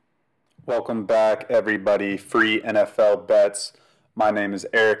Welcome back, everybody. Free NFL bets. My name is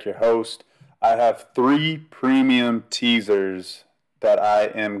Eric, your host. I have three premium teasers that I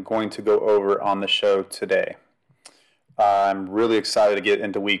am going to go over on the show today. I'm really excited to get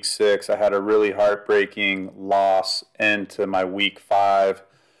into week 6. I had a really heartbreaking loss into my week 5.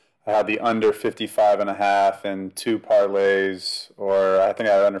 I had the under 55.5 in two parlays, or I think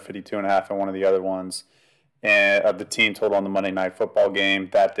I had under 52.5 in one of the other ones. And of the team total on the Monday Night Football game,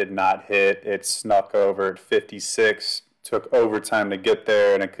 that did not hit. It snuck over at 56, took overtime to get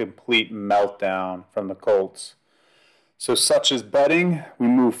there, and a complete meltdown from the Colts. So such is betting. We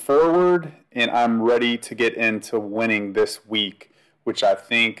move forward, and I'm ready to get into winning this week, which I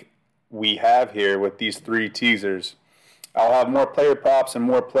think we have here with these three teasers. I'll have more player props and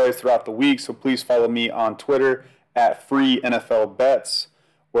more plays throughout the week, so please follow me on Twitter at FreeNFLBets,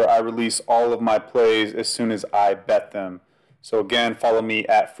 where I release all of my plays as soon as I bet them. So again, follow me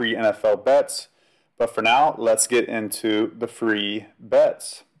at FreeNFLBets. But for now, let's get into the free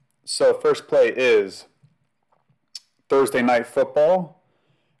bets. So first play is Thursday Night Football,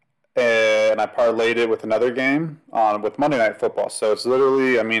 and I parlayed it with another game with Monday Night Football. So it's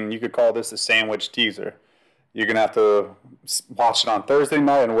literally, you could call this a sandwich teaser. You're going to have to watch it on Thursday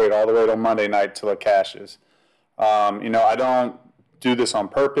night and wait all the way till Monday night till it cashes. I don't do this on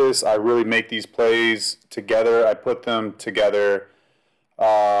purpose. I really make these plays together. I put them together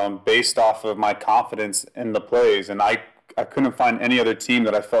based off of my confidence in the plays. And I couldn't find any other team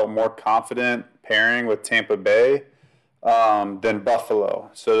that I felt more confident pairing with Tampa Bay than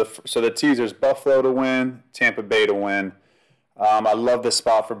Buffalo. So the teaser's Buffalo to win, Tampa Bay to win. I love this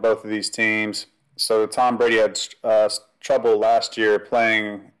spot for both of these teams. So Tom Brady had trouble last year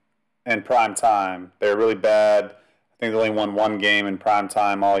playing in prime time. They were really bad. I think they only won one game in prime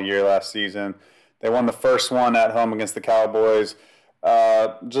time all year last season. They won the first one at home against the Cowboys.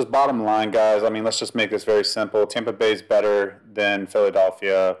 Just bottom line, guys, let's just make this very simple. Tampa Bay's better than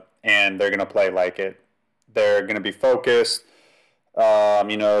Philadelphia, and they're going to play like it. They're going to be focused. They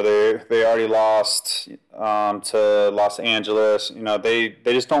already lost to Los Angeles. They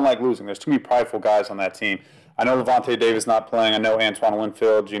just don't like losing. There's too many prideful guys on that team. I know Levante Davis not playing. I know Antoine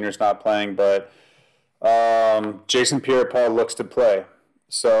Winfield Jr. is not playing, but Jason Pierre-Paul looks to play.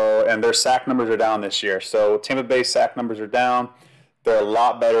 So, and their sack numbers are down this year. So Tampa Bay's sack numbers are down. They're a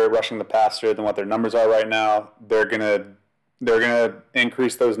lot better rushing the passer than what their numbers are right now. They're gonna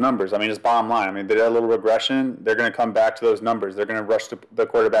increase those numbers. Just bottom line. They did a little regression. They're gonna come back to those numbers. They're gonna rush the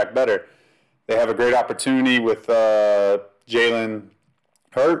quarterback better. They have a great opportunity with Jalen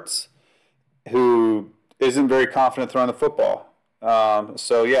Hurts, who isn't very confident throwing the football. He's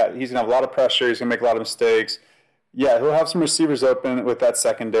gonna have a lot of pressure. He's gonna make a lot of mistakes. Yeah, he'll have some receivers open with that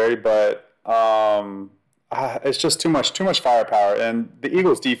secondary, but it's just too much firepower. And the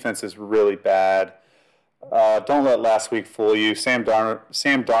Eagles' defense is really bad. Don't let last week fool you. Sam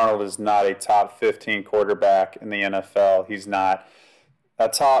Darnold is not a top 15 quarterback in the NFL. He's not. A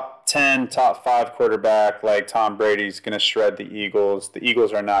top 10, top 5 quarterback like Tom Brady's going to shred the Eagles. The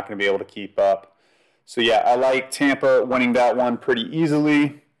Eagles are not going to be able to keep up. So, I like Tampa winning that one pretty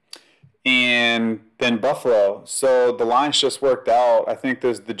easily. And then Buffalo. So the lines just worked out. I think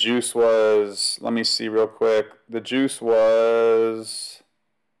the juice was, let me see real quick. The juice was...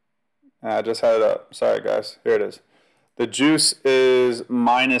 I just had it up. Sorry, guys. Here it is. The juice is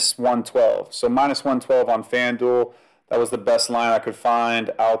minus 112. So minus 112 on FanDuel. That was the best line I could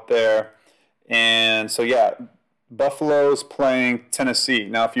find out there. And so, Buffalo's playing Tennessee.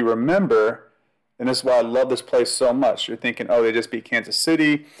 Now, if you remember, and this is why I love this place so much, you're thinking, oh, they just beat Kansas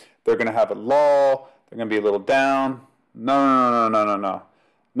City. They're going to have a lull. They're going to be a little down. No.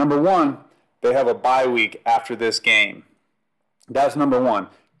 Number one, they have a bye week after this game. That's number one.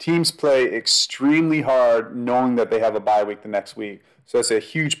 Teams play extremely hard knowing that they have a bye week the next week. So it's a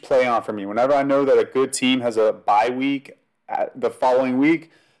huge play on for me. Whenever I know that a good team has a bye week the following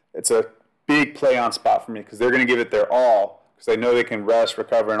week, it's a big play on spot for me because they're going to give it their all because they know they can rest,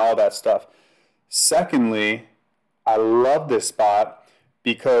 recover, and all that stuff. Secondly, I love this spot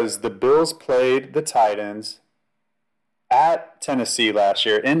because the Bills played the Titans at Tennessee last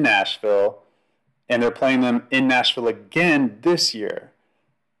year in Nashville, and they're playing them in Nashville again this year.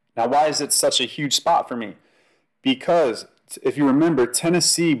 Now, why is it such a huge spot for me? Because, if you remember,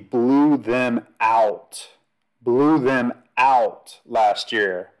 Tennessee blew them out last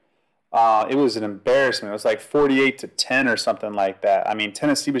year. It was an embarrassment. It was like 48-10 or something like that.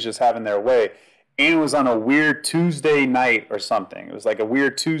 Tennessee was just having their way. And it was on a weird Tuesday night or something. It was like a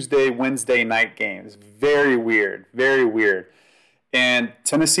weird Tuesday, Wednesday night game. It's very weird, very weird. And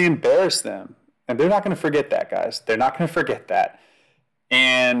Tennessee embarrassed them. And they're not going to forget that, guys. They're not going to forget that.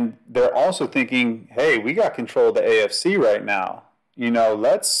 And they're also thinking, hey, we got control of the AFC right now.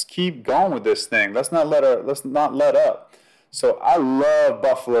 Let's keep going with this thing. Let's not let up. So I love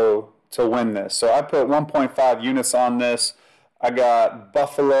Buffalo to win this. So I put 1.5 units on this. I got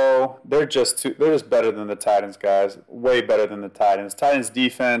Buffalo. They're just better than the Titans, guys. Way better than the Titans. Titans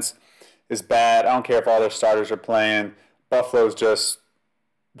defense is bad. I don't care if all their starters are playing. Buffalo's just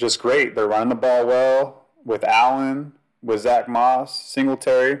great. They're running the ball well with Allen, with Zach Moss,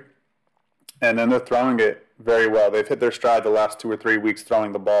 Singletary, and then they're throwing it very well. They've hit their stride the last 2 or 3 weeks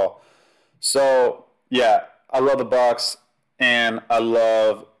throwing the ball. So, yeah, I love the Bucs, and I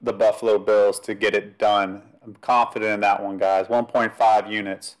love the Buffalo Bills to get it done. I'm confident in that one, guys. 1.5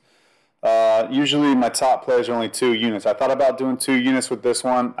 units. Usually my top plays are only 2 units. I thought about doing 2 units with this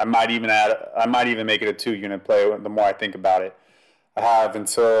one. I might even make it a 2-unit play the more I think about it. I have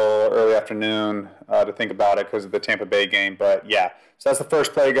until early afternoon to think about it because of the Tampa Bay game. But, yeah, so that's the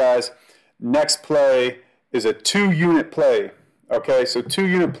first play, guys. Next play is a 2-unit play. Okay, so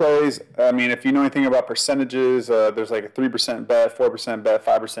 2-unit plays, I mean, if you know anything about percentages, there's like a 3% bet, 4% bet,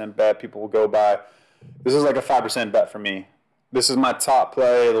 5% bet people will go by. This is like a 5% bet for me. This is my top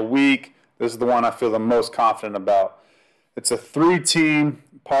play of the week. This is the one I feel the most confident about. It's a 3-team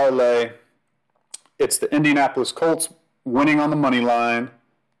parlay. It's the Indianapolis Colts winning on the money line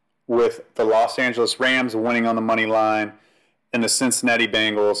with the Los Angeles Rams winning on the money line and the Cincinnati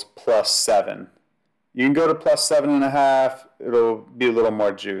Bengals +7. You can go to +7.5. It'll be a little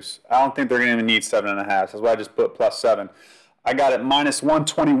more juice. I don't think they're going to even need 7.5. That's why I just put +7. I got it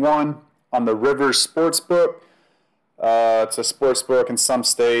 -121 on the Rivers Sportsbook. It's a sportsbook in some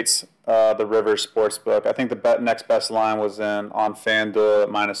states, the Rivers Sportsbook. I think the next best line was on FanDuel at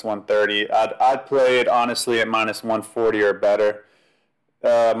 -130. I'd play it, honestly, at -140 or better.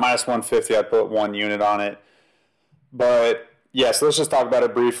 -150, I'd put 1 unit on it. But, yeah, so let's just talk about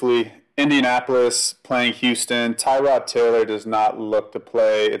it briefly. Indianapolis playing Houston. Tyrod Taylor does not look to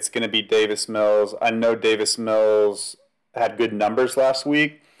play. It's going to be Davis Mills. I know Davis Mills had good numbers last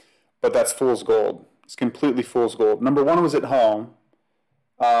week, but that's fool's gold. It's completely fool's gold. Number one was at home,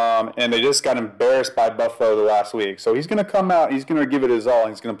 and they just got embarrassed by Buffalo the last week. So he's going to come out, he's going to give it his all, and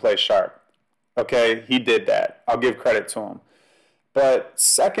he's going to play sharp. Okay, he did that. I'll give credit to him. But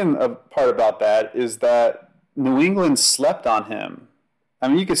second part about that is that New England slept on him. I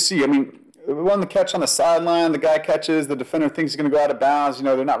mean, you can see, one the catch on the sideline, the guy catches, the defender thinks he's going to go out of bounds.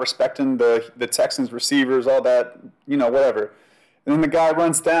 They're not respecting the Texans receivers, all that, whatever. And then the guy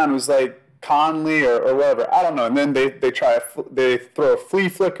runs down, it was like Conley or whatever. I don't know. And then they throw a flea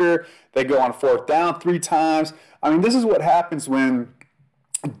flicker. They go on 4th down 3 times. This is what happens when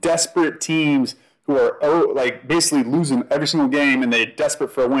desperate teams who are basically losing every single game and they're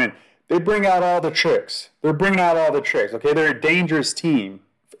desperate for a win. They bring out all the tricks. They're bringing out all the tricks, okay? They're a dangerous team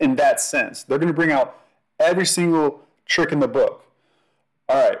in that sense. They're going to bring out every single trick in the book.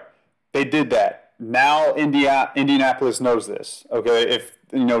 All right, they did that. Now Indianapolis knows this, okay? If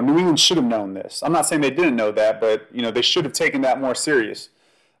New England should have known this. I'm not saying they didn't know that, but they should have taken that more serious.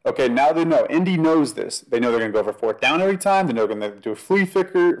 Okay, now they know. Indy knows this. They know they're going to go for 4th down every time. They know they're going to do a flea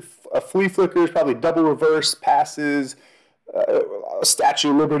flicker, probably double reverse passes, Statue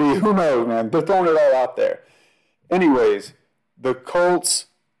of Liberty, who knows, man? They're throwing it all out there. Anyways, the Colts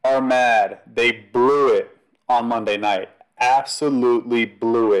are mad. They blew it on Monday night. Absolutely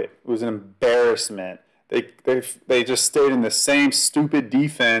blew it. It was an embarrassment. They just stayed in the same stupid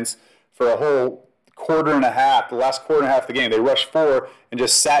defense for a whole quarter and a half, the last quarter and a half of the game. They rushed 4 and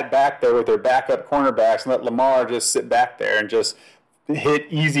just sat back there with their backup cornerbacks and let Lamar just sit back there and just hit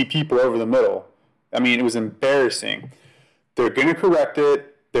easy people over the middle. It was embarrassing. They're going to correct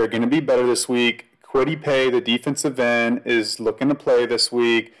it. They're going to be better this week. Kwity Paye, the defensive end, is looking to play this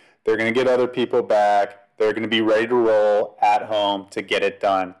week. They're going to get other people back. They're going to be ready to roll at home to get it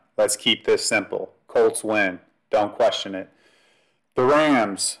done. Let's keep this simple. Colts win. Don't question it. The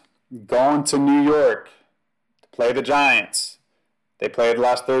Rams going to New York to play the Giants. They played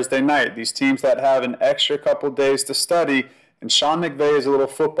last Thursday night. These teams that have an extra couple days to study, and Sean McVay is a little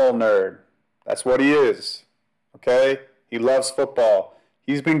football nerd. That's what he is. Okay? He loves football.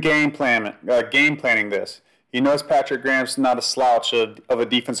 He's been game planning this. He knows Patrick Graham's not a slouch of a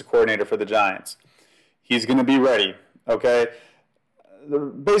defensive coordinator for the Giants. He's going to be ready, okay?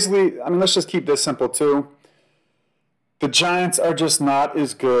 Basically, let's just keep this simple too. The Giants are just not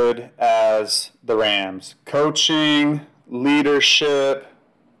as good as the Rams. Coaching, leadership,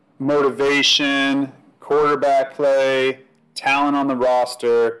 motivation, quarterback play, talent on the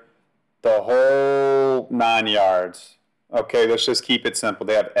roster, the whole 9 yards. Okay, let's just keep it simple.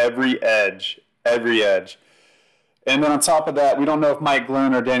 They have every edge. And then on top of that, we don't know if Mike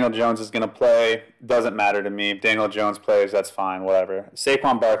Glenn or Daniel Jones is going to play. Doesn't matter to me. If Daniel Jones plays, that's fine, whatever.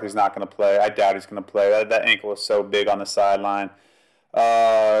 Saquon Barkley's not going to play. I doubt he's going to play. That ankle is so big on the sideline.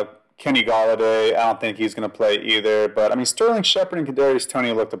 Kenny Golladay, I don't think he's going to play either. But, I mean, Sterling Shepard and Kadarius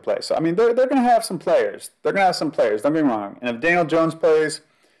Toney look to play. So, I mean, they're going to have some players. Don't get me wrong. And if Daniel Jones plays,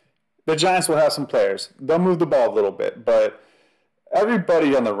 the Giants will have some players. They'll move the ball a little bit. But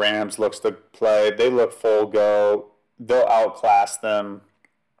everybody on the Rams looks to play. They look full go. They'll outclass them.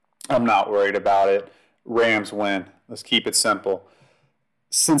 I'm not worried about it. Rams win. Let's keep it simple.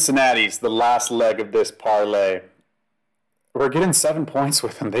 Cincinnati's the last leg of this parlay. We're getting 7 points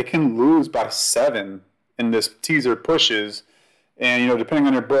with them. They can lose by 7 in this teaser pushes. And, depending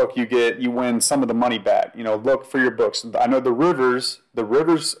on your book, you win some of the money back. Look for your books. I know the Rivers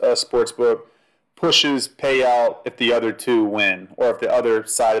sports book pushes pay out if the other two win, or if the other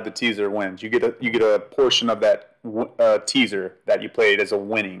side of the teaser wins. You get a portion of that teaser that you played as a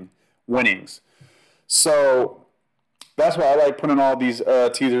winnings. So that's why I like putting all these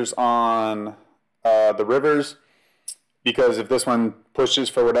teasers on the Rivers, because if this one pushes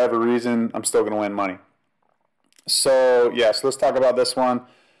for whatever reason, I'm still going to win money. So let's talk about this one.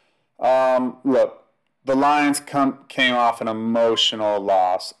 Look, the Lions came off an emotional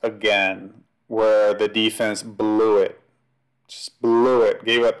loss again, where the defense blew it.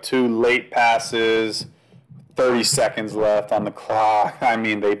 Gave up 2 late passes, 30 seconds left on the clock. I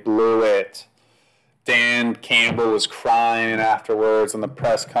mean, they blew it. Dan Campbell was crying afterwards on the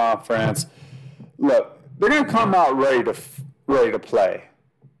press conference. Look, they're going to come out ready to play.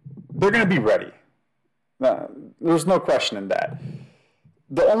 They're going to be ready. There's no question in that.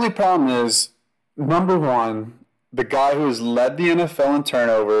 The only problem is, number one, the guy who has led the NFL in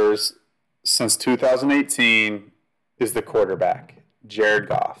turnovers since 2018 is the quarterback, Jared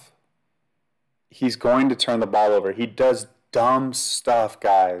Goff. He's going to turn the ball over. He does dumb stuff,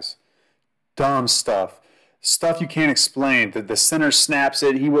 guys. Dumb stuff. Stuff you can't explain. The center snaps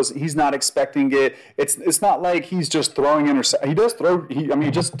it. He's not expecting it. It's not like he's just throwing interceptions.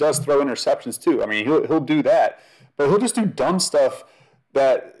 He just does throw interceptions too. I mean, he'll do that, but he'll just do dumb stuff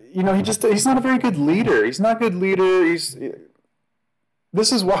that he's not a very good leader. He's not a good leader.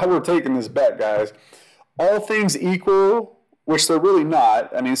 This is why we're taking this bet, guys. All things equal, which they're really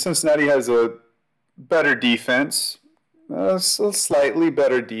not. I mean, Cincinnati has a better defense, a slightly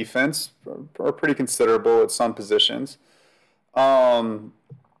better defense, or pretty considerable at some positions. And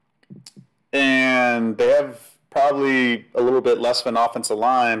they have probably a little bit less of an offensive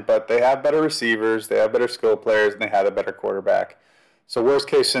line, but they have better receivers, they have better skill players, and they have a better quarterback. So worst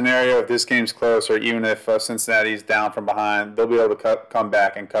case scenario, if this game's close, or even if Cincinnati's down from behind, they'll be able to come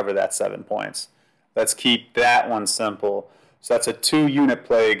back and cover that 7 points. Let's keep that one simple. So that's a 2-unit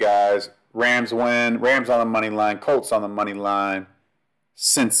play, guys. Rams win. Rams on the money line. Colts on the money line.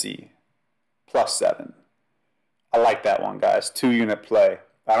 Cincy +7. I like that one, guys. 2-unit play.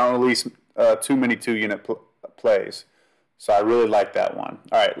 I don't release too many 2-unit plays. So I really like that one.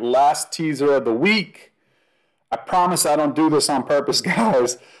 All right, last teaser of the week. I promise I don't do this on purpose,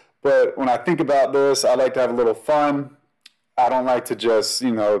 guys. But when I think about this, I like to have a little fun. I don't like to just,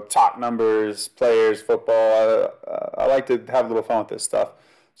 talk numbers, players, football. I like to have a little fun with this stuff.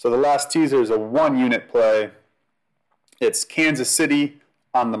 So the last teaser is a 1-unit play. It's Kansas City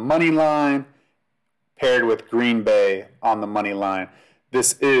on the money line paired with Green Bay on the money line.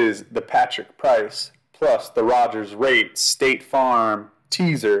 This is the Patrick Price plus the Rogers Rate State Farm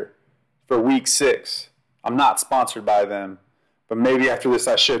teaser for Week 6. I'm not sponsored by them, but maybe after this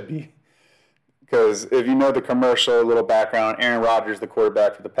I should be. Because if you know the commercial, a little background, Aaron Rodgers, the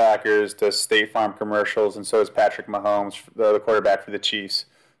quarterback for the Packers, does State Farm commercials, and so is Patrick Mahomes, the quarterback for the Chiefs.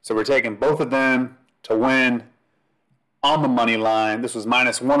 So we're taking both of them to win on the money line. This was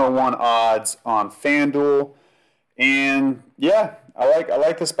 -101 odds on FanDuel. And yeah, I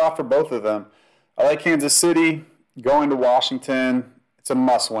like the spot for both of them. I like Kansas City going to Washington. It's a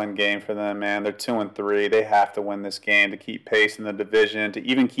must-win game for them, man. They're 2-3. They have to win this game to keep pace in the division, to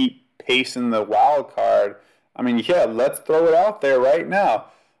even keep pace in the wild card. I mean, yeah, let's throw it out there right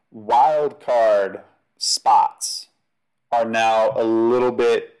now. Wild card spots are now a little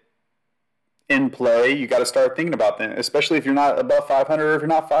bit in play. You got to start thinking about them, especially if you're not above 500 or if you're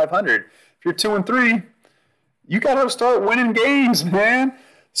not 500. If you're 2-3, you got to start winning games, man.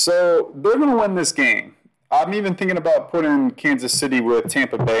 So they're going to win this game. I'm even thinking about putting Kansas City with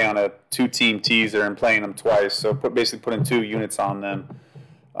Tampa Bay on a 2-team teaser and playing them twice. So basically putting 2 units on them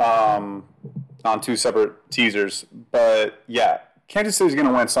on 2 separate teasers. But yeah, Kansas City's going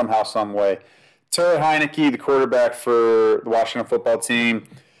to win somehow, some way. Taylor Heineke, the quarterback for the Washington football team,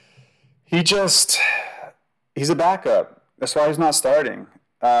 he just He's a backup. That's why he's not starting.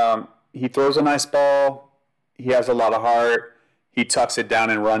 He throws a nice ball. He has a lot of heart. He tucks it down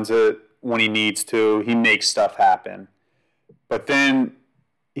and runs it when he needs to. He makes stuff happen. But then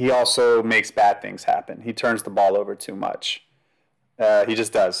he also makes bad things happen. He turns the ball over too much. He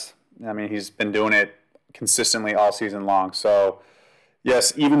just does. I mean, he's been doing it consistently all season long. So,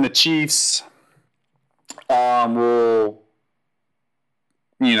 yes, even the Chiefs will,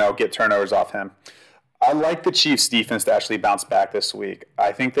 get turnovers off him. I like the Chiefs' defense to actually bounce back this week.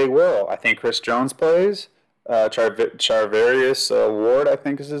 I think they will. I think Chris Jones plays. Charvarius Ward, I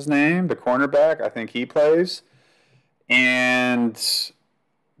think is his name, the cornerback. I think he plays. And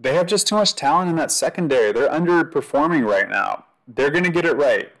they have just too much talent in that secondary. They're underperforming right now. They're going to get it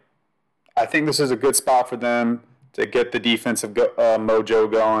right. I think this is a good spot for them to get the defensive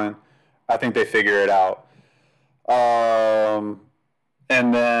mojo going. I think they figure it out. And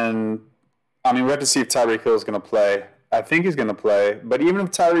then, we have to see if Tyreek Hill is going to play. I think he's going to play. But even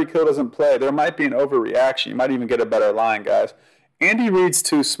if Tyreek Hill doesn't play, there might be an overreaction. You might even get a better line, guys. Andy Reid's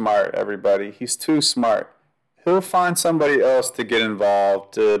too smart, everybody. He's too smart. He'll find somebody else to get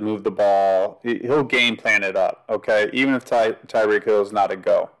involved, to move the ball. He'll game plan it up, okay? Even if Tyreek Hill is not a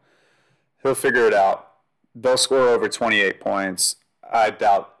go. He'll figure it out. They'll score over 28 points. I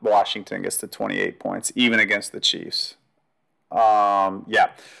doubt Washington gets to 28 points, even against the Chiefs.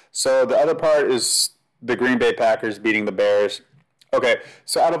 Yeah. So the other part is the Green Bay Packers beating the Bears. Okay,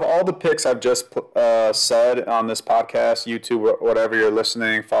 so out of all the picks I've just said on this podcast, YouTube, whatever you're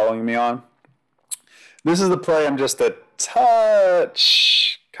listening, following me on, this is the play I'm just a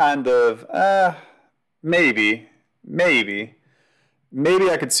touch kind of, maybe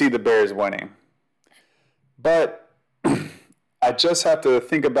I could see the Bears winning. But I just have to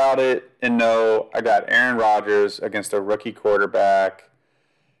think about it and know I got Aaron Rodgers against a rookie quarterback,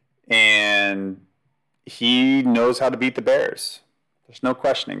 and he knows how to beat the Bears. There's no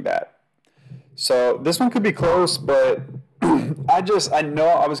questioning that. So this one could be close, but I know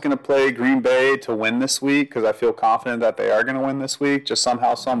I was going to play Green Bay to win this week because I feel confident that they are going to win this week, just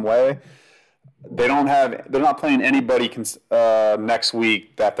somehow, some way. They're not playing anybody next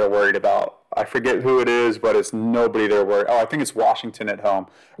week that they're worried about. I forget who it is, but it's nobody they're worried. I think it's Washington at home.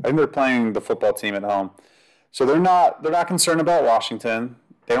 I think they're playing the football team at home. So they're not concerned about Washington.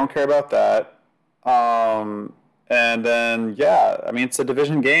 They don't care about that. And then, it's a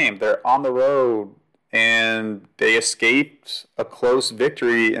division game. They're on the road, and they escaped a close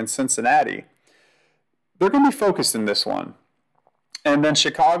victory in Cincinnati. They're going to be focused in this one. And then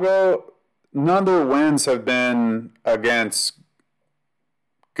Chicago, none of their wins have been against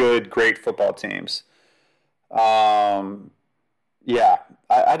great football teams. I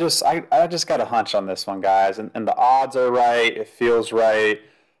just got a hunch on this one, guys. And the odds are right. It feels right.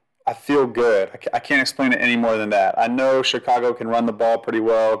 I feel good. I can't explain it any more than that. I know Chicago can run the ball pretty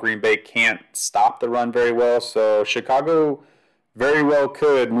well. Green Bay can't stop the run very well. So Chicago very well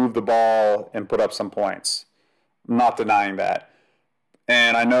could move the ball and put up some points. I'm not denying that.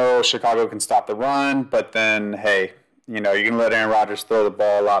 And I know Chicago can stop the run, but then, hey, you're going to let Aaron Rodgers throw the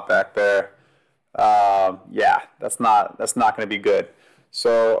ball a lot back there. That's not going to be good.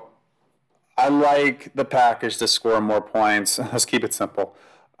 So I like the Packers to score more points. Let's keep it simple.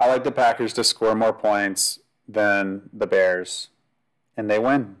 I like the Packers to score more points than the Bears, and they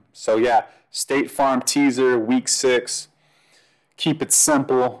win. So, State Farm teaser, Week 6. Keep it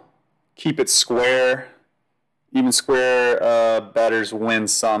simple. Keep it square. Even square bettors win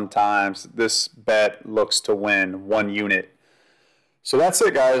sometimes. This bet looks to win 1 unit. So that's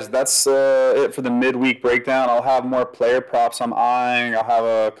it, guys. That's it for the midweek breakdown. I'll have more player props I'm eyeing. I'll have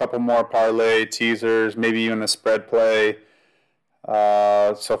a couple more parlay teasers, maybe even a spread play.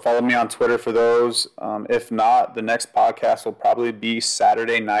 So follow me on Twitter for those. If not, the next podcast will probably be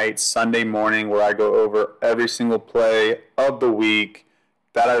Saturday night, Sunday morning, where I go over every single play of the week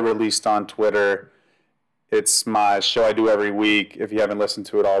that I released on Twitter. It's my show I do every week if you haven't listened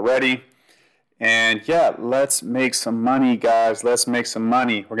to it already. And let's make some money, guys. Let's make some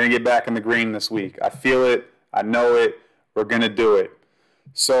money. We're going to get back in the green this week. I feel it. I know it. We're going to do it.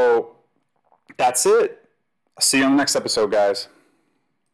 So that's it. I'll see you on the next episode, guys.